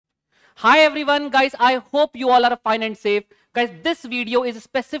Hi everyone guys, I hope you all are fine and safe. Guys, this video is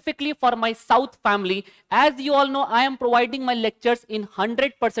specifically for my South family. As you all know, I am providing my lectures in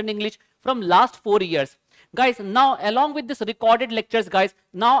 100% English from last 4 years. Guys, now along with this recorded lectures, guys,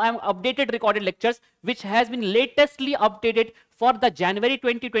 now I am updated recorded lectures which has been latestly updated for the January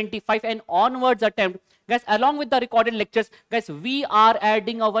 2025 and onwards attempt. Guys, along with the recorded lectures, guys, we are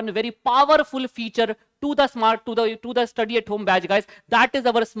adding a one very powerful feature to the study at home batch, guys. That is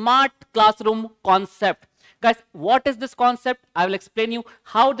our smart classroom concept. Guys, what is this concept? I will explain you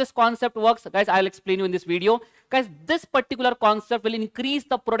how this concept works. Guys, I will explain you in this video. Guys, this particular concept will increase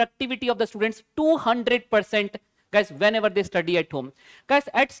the productivity of the students 200%, guys, whenever they study at home. Guys,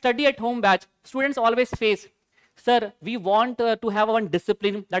 at study at home batch, students always face, sir, we want to have one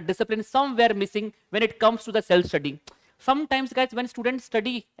discipline. That discipline is somewhere missing when it comes to the self-study. Sometimes, guys, when students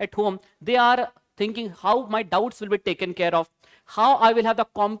study at home, they are thinking how my doubts will be taken care of, how I will have the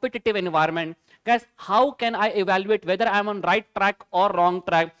competitive environment. Guys, how can I evaluate whether I'm on right track or wrong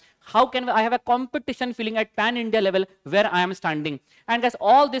track? How can I have a competition feeling at pan-India level where I am standing? And guys,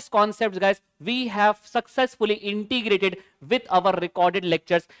 all these concepts, guys, we have successfully integrated with our recorded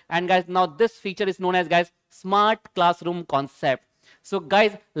lectures. And guys, now this feature is known as, guys, smart classroom concept. So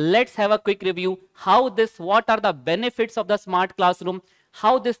guys, let's have a quick review what are the benefits of the smart classroom,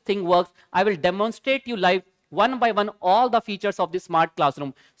 how this thing works. I will demonstrate you live one by one all the features of the smart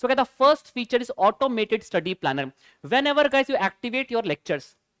classroom. So guys, the first feature is automated study planner. Whenever, guys, you activate your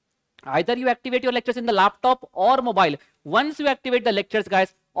lectures, either you activate your lectures in the laptop or mobile. Once you activate the lectures,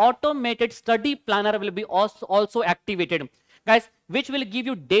 guys, automated study planner will be also activated, guys, which will give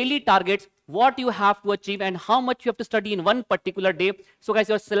you daily targets, what you have to achieve and how much you have to study in one particular day. So guys,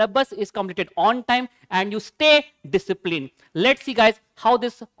 your syllabus is completed on time and you stay disciplined. Let's see, guys, how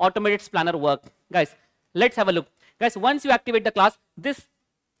this automated planner works. Guys, let's have a look. Guys, once you activate the class, this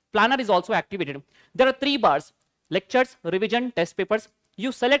planner is also activated. There are 3 bars: lectures, revision, test papers.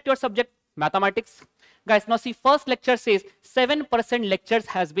 You select your subject, mathematics. Guys, now see, first lecture says 7% lectures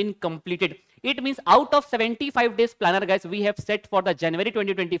has been completed. It means out of 75 days planner, guys, we have set for the January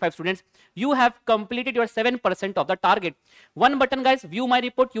 2025 students, you have completed your 7% of the target. One button, guys, view my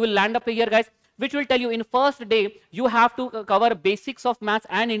report. You will land up here, guys, which will tell you in first day, you have to cover basics of maths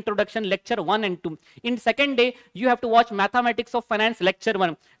and introduction lecture 1 and 2. In second day, you have to watch mathematics of finance lecture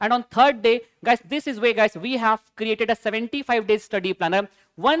 1. And on third day, guys, this is where, guys, we have created a 75 days study planner.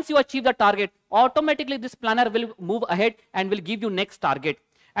 Once you achieve the target, automatically this planner will move ahead and will give you next target.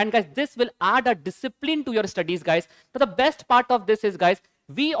 And guys, this will add a discipline to your studies, guys. But the best part of this is, guys,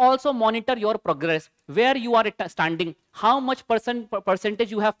 we also monitor your progress, where you are standing, how much percentage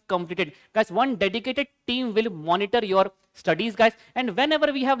you have completed. Guys, one dedicated team will monitor your studies, guys. And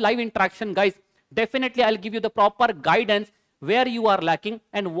whenever we have live interaction, guys, definitely I'll give you the proper guidance where you are lacking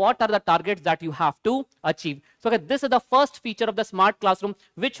and what are the targets that you have to achieve. So guys, this is the first feature of the smart classroom,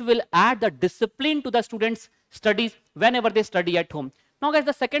 which will add the discipline to the students' studies whenever they study at home. Now, guys,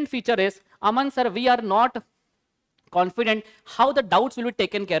 the second feature is, Aman sir, we are not confident how the doubts will be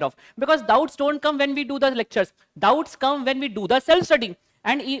taken care of, because doubts don't come when we do the lectures. Doubts come when we do the self-study,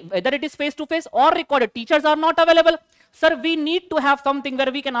 and whether it is face-to-face or recorded, teachers are not available. Sir, we need to have something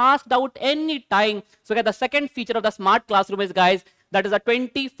where we can ask doubt any time. So the second feature of the smart classroom is, guys, that is a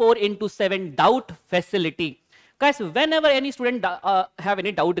 24/7 doubt facility. Guys, whenever any student have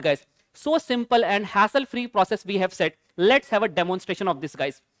any doubt, guys, so simple and hassle-free process we have set. Let's have a demonstration of this,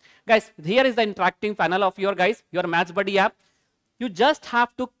 guys. Guys, here is the interactive panel of your, guys, your Maths Buddy app. You just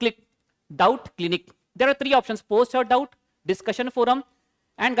have to click Doubt Clinic. There are 3 options: post your doubt, discussion forum,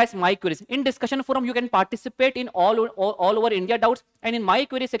 and, guys, my queries. In discussion forum, you can participate in all over India doubts, and in my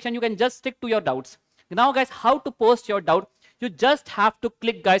query section, you can just stick to your doubts. Now, guys, how to post your doubt? You just have to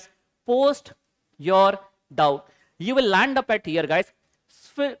click, guys, post your doubt. You will land up at here, guys.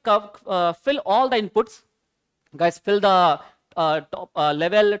 Fill all the inputs, guys. Fill the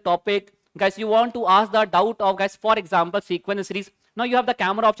level, topic. Guys, you want to ask the doubt of, guys, for example, sequence series. Now you have the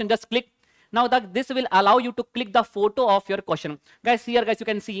camera option, just click. Now this will allow you to click the photo of your question. Guys, here, guys, you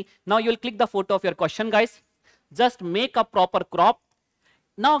can see, now you will click the photo of your question, guys. Just make a proper crop.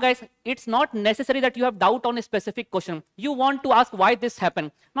 Now, guys, it's not necessary that you have doubt on a specific question. You want to ask why this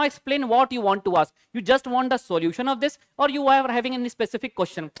happened. Now explain what you want to ask. You just want the solution of this, or you are having any specific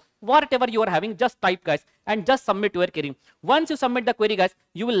question. Whatever you are having, just type, guys, and just submit your query. Once you submit the query, guys,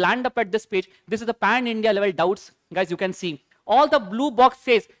 you will land up at this page. This is the pan-India level doubts. Guys, you can see all the blue box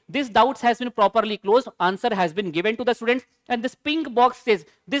says this doubts has been properly closed. Answer has been given to the students. And this pink box says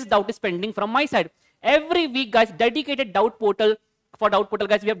this doubt is pending from my side. Every week, guys, dedicated doubt portal. For doubt portal,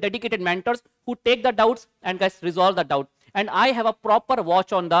 guys, we have dedicated mentors who take the doubts and, guys, resolve the doubt. and I have a proper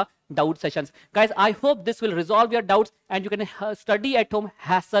watch on the doubt sessions. Guys, I hope this will resolve your doubts and you can study at home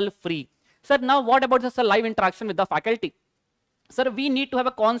hassle free. Sir, now what about this live interaction with the faculty? Sir, we need to have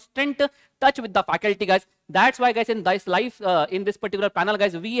a constant touch with the faculty, guys. That's why, guys, in this live, in this particular panel,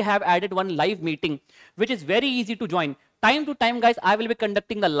 guys, we have added one live meeting, which is very easy to join. Time to time, guys, I will be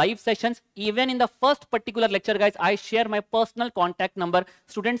conducting the live sessions. Even in the first particular lecture, guys, I share my personal contact number.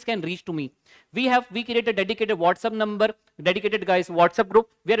 Students can reach to me. We create a dedicated WhatsApp number, dedicated, guys, WhatsApp group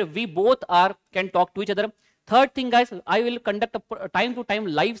where we both can talk to each other. Third thing, guys, I will conduct a time to time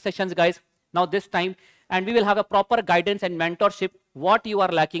live sessions, guys. Now this time, and we will have a proper guidance and mentorship, what you are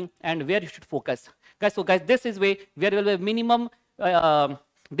lacking and where you should focus. Guys, so guys, this is where there will be minimum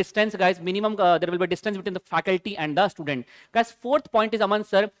distance, guys, there will be distance between the faculty and the student. Guys, fourth point is, Aman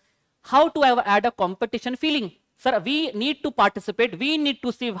sir, how to add a competition feeling. Sir, we need to participate. We need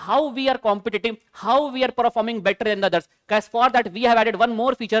to see how we are competitive, how we are performing better than the others. Guys, for that, we have added one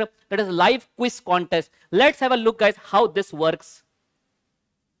more feature, that is live quiz contest. Let's have a look, guys, how this works.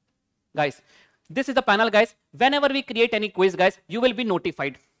 Guys, this is the panel, guys. Whenever we create any quiz, guys, you will be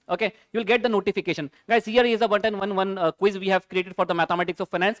notified. Okay, you'll get the notification. Guys, here is a button, one quiz we have created for the mathematics of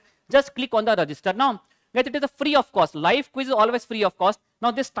finance. Just click on the register. Now, guys, it is a free of cost. Live quiz is always free of cost.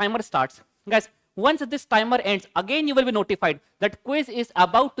 Now this timer starts. Guys, once this timer ends, again you will be notified that quiz is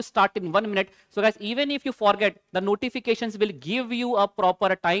about to start in 1 minute. So guys, even if you forget, the notifications will give you a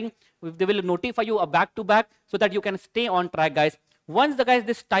proper time. They will notify you back to back so that you can stay on track, guys. Once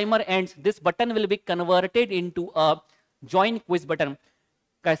this timer ends, this button will be converted into a join quiz button.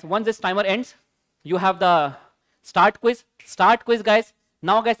 Guys, once this timer ends, you have the start quiz, guys.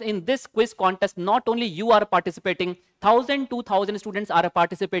 Now, guys, in this quiz contest, not only you are participating, 1,000, 2,000 students are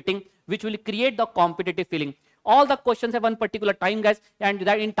participating, which will create the competitive feeling. All the questions have one particular time, guys, and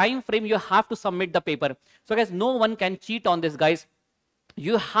that in time frame, you have to submit the paper. So, guys, no one can cheat on this, guys.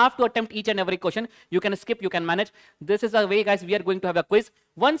 You have to attempt each and every question. You can skip, you can manage. This is the way, guys, we are going to have a quiz.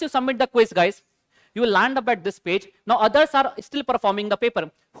 Once you submit the quiz, guys, you will land up at this page. Now, others are still performing the paper.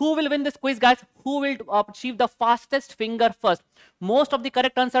 Who will win this quiz, guys? Who will achieve the fastest finger first? Most of the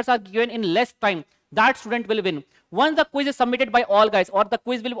correct answers are given in less time. That student will win. Once the quiz is submitted by all, guys, or the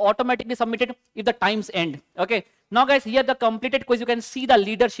quiz will be automatically submitted if the times end. Okay. Now, guys, here the completed quiz, you can see the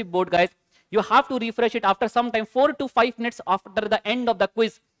leadership board, guys. You have to refresh it after some time, 4 to 5 minutes after the end of the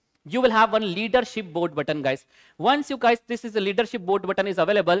quiz. You will have one leadership board button, guys. Once you guys, this is the leadership board button is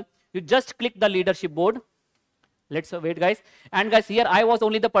available. You just click the leadership board. Let's wait, guys. And guys, here I was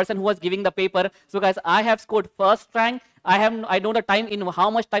only the person who was giving the paper. So guys, I have scored first rank. I know the time, in how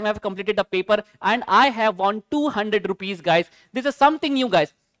much time I have completed the paper, and I have won 200 rupees, guys. This is something new,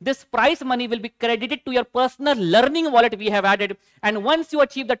 guys. This prize money will be credited to your personal learning wallet we have added. And once you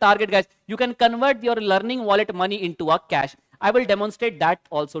achieve the target, guys, you can convert your learning wallet money into a cash. I will demonstrate that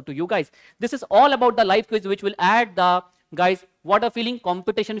also to you, guys. This is all about the live quiz, which will add the, guys, what a feeling,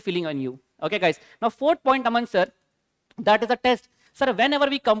 competition feeling on you. Okay, guys. Now, fourth point, Aman sir, that is a test. Sir, whenever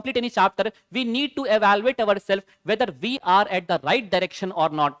we complete any chapter, we need to evaluate ourselves whether we are at the right direction or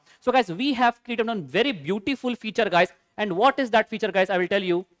not. So, guys, we have created a very beautiful feature, guys. And what is that feature, guys? I will tell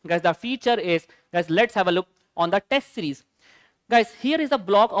you, guys. The feature is, guys, let's have a look on the test series. Guys, here is the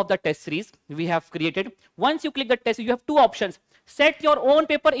block of the test series we have created. Once you click the test, you have two options. Set your own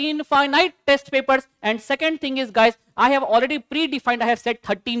paper, infinite test papers. And second thing is, guys, I have already predefined, I have set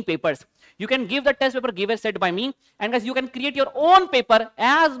 13 papers. You can give the test paper given set by me. And guys, you can create your own paper,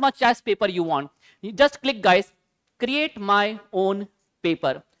 as much as paper you want. You just click, guys, create my own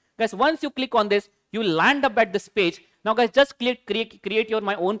paper. Guys, once you click on this, you land up at this page. Now, guys, just click create your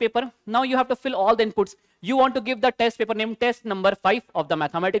my own paper. Now you have to fill all the inputs. You want to give the test paper name test number 5 of the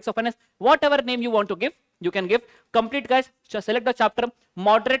mathematics of finance. Whatever name you want to give, you can give. Complete, guys. Just select the chapter,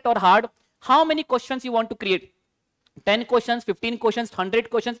 moderate or hard. How many questions you want to create? 10 questions, 15 questions,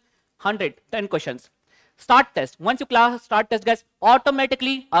 100 questions, 10 questions. Start test. Once you start test, guys,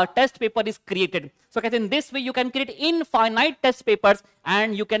 automatically a test paper is created. So, guys, in this way, you can create infinite test papers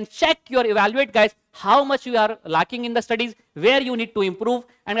and you can check your evaluate, guys, how much you are lacking in the studies, where you need to improve.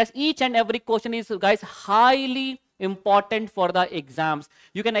 And as each and every question is, guys, highly important for the exams.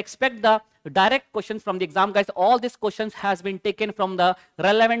 You can expect the direct questions from the exam, guys. All these questions has been taken from the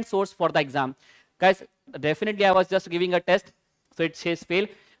relevant source for the exam. Guys, definitely I was just giving a test, so it says fail.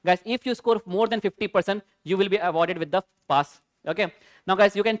 Guys, if you score more than 50%, you will be awarded with the pass. Okay. Now,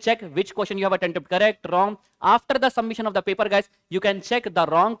 guys, you can check which question you have attempted correct, wrong. After the submission of the paper, guys, you can check the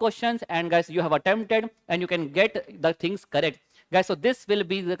wrong questions and, guys, you have attempted and you can get the things correct. Guys, so this will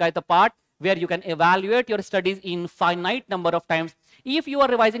be the part where you can evaluate your studies in finite number of times. If you are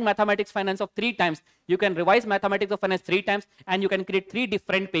revising mathematics finance of 3 times, you can revise mathematics of finance 3 times, and you can create 3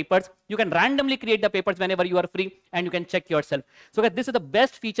 different papers. You can randomly create the papers whenever you are free, and you can check yourself. So guys, this is the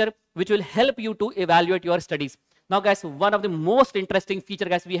best feature which will help you to evaluate your studies. Now guys, one of the most interesting feature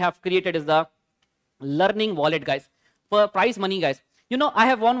guys we have created is the learning wallet guys, for prize money guys. You know, I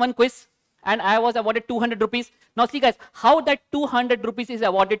have won one quiz and I was awarded 200 rupees. Now see guys, how that 200 rupees is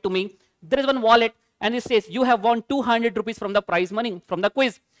awarded to me. There is one wallet and it says you have won 200 rupees from the prize money from the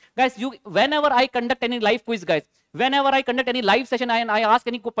quiz. Guys, whenever I conduct any live quiz guys, whenever I conduct any live session and I ask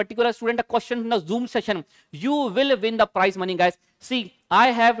any particular student a question in the Zoom session, you will win the prize money guys. See, I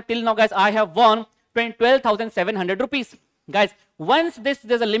have till now guys, I have won 12,700 rupees. Guys, once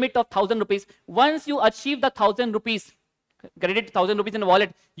there's a limit of 1,000 rupees. Once you achieve the 1,000 rupees, credit 1,000 rupees in the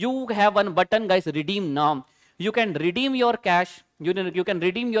wallet, you have one button guys, redeem now. You can redeem your cash, you can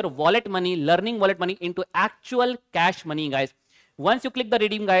redeem your wallet money, learning wallet money into actual cash money guys. Once you click the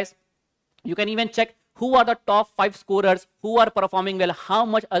redeem guys, you can even check who are the top 5 scorers, who are performing well, how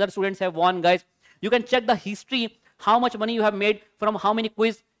much other students have won guys. You can check the history, how much money you have made from how many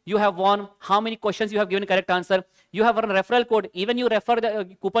quiz you have won, how many questions you have given correct answer. You have a referral code. Even you refer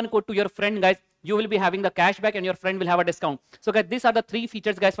the coupon code to your friend guys, you will be having the cashback and your friend will have a discount. So guys, these are the 3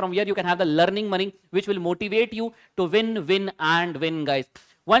 features guys from where you can have the learning money which will motivate you to win, win and win guys.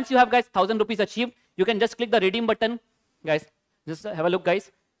 Once you have guys 1,000 rupees achieved, you can just click the redeem button guys. Just have a look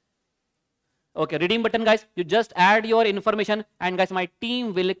guys. Okay, redeem button guys, you just add your information and guys, my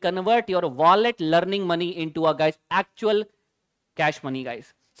team will convert your wallet learning money into a guys actual cash money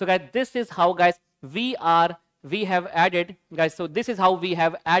guys. So guys, this is how guys we have added guys. So this is how we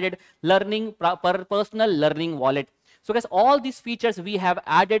have added learning personal learning wallet. So guys, all these features we have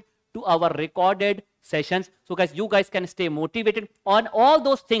added to our recorded sessions. So guys, you guys can stay motivated on all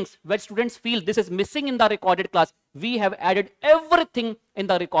those things where students feel this is missing in the recorded class. We have added everything in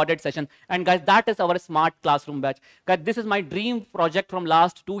the recorded session. And guys, that is our smart classroom batch. Guys, this is my dream project from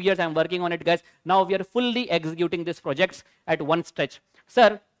last 2 years. I'm working on it guys. Now we are fully executing these projects at one stretch.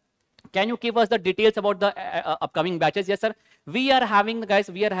 Sir, can you give us the details about the upcoming batches? Yes, sir. We are having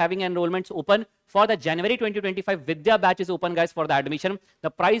enrollments open for the January 2025 Vidya batch is open, guys, for the admission. The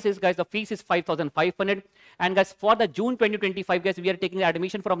price is, guys, the fees is 5,500. And guys, for the June 2025, guys, we are taking the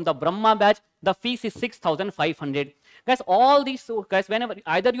admission from the Brahma batch. The fees is 6,500. Guys, all these, guys, whenever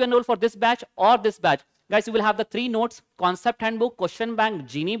either you enroll for this batch or this batch, guys, you will have the 3 notes: concept handbook, question bank,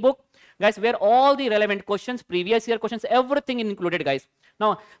 Genie book. Guys, where all the relevant questions, previous year questions, everything included, guys.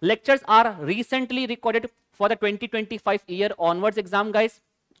 Now, lectures are recently recorded for the 2025 year onwards exam, guys.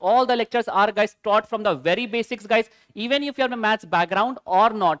 All the lectures are, guys, taught from the very basics, guys. Even if you have a maths background or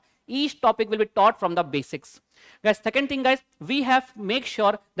not, each topic will be taught from the basics. Guys, second thing, guys, we have make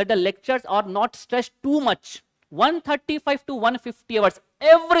sure that the lectures are not stretched too much. 135 to 150 hours,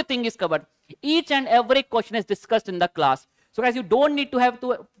 everything is covered. Each and every question is discussed in the class. So guys, you don't need to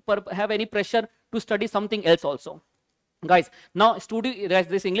have any pressure to study something else also. Guys, now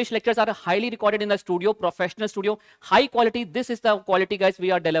these English lectures are highly recorded in the studio, professional studio, high quality. This is the quality, guys, we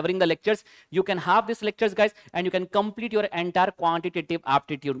are delivering the lectures. You can have these lectures, guys, and you can complete your entire quantitative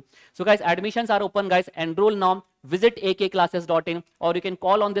aptitude. So guys, admissions are open, guys. Enroll now. Visit akclasses.in, or you can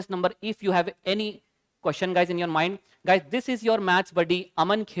call on this number if you have any question, guys, in your mind. Guys, this is your maths buddy,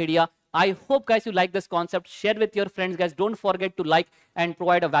 Aman Khedia. I hope, guys, you like this concept. Share with your friends, guys. Don't forget to like and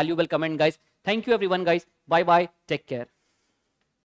provide a valuable comment, guys. Thank you, everyone, guys. Bye-bye. Take care.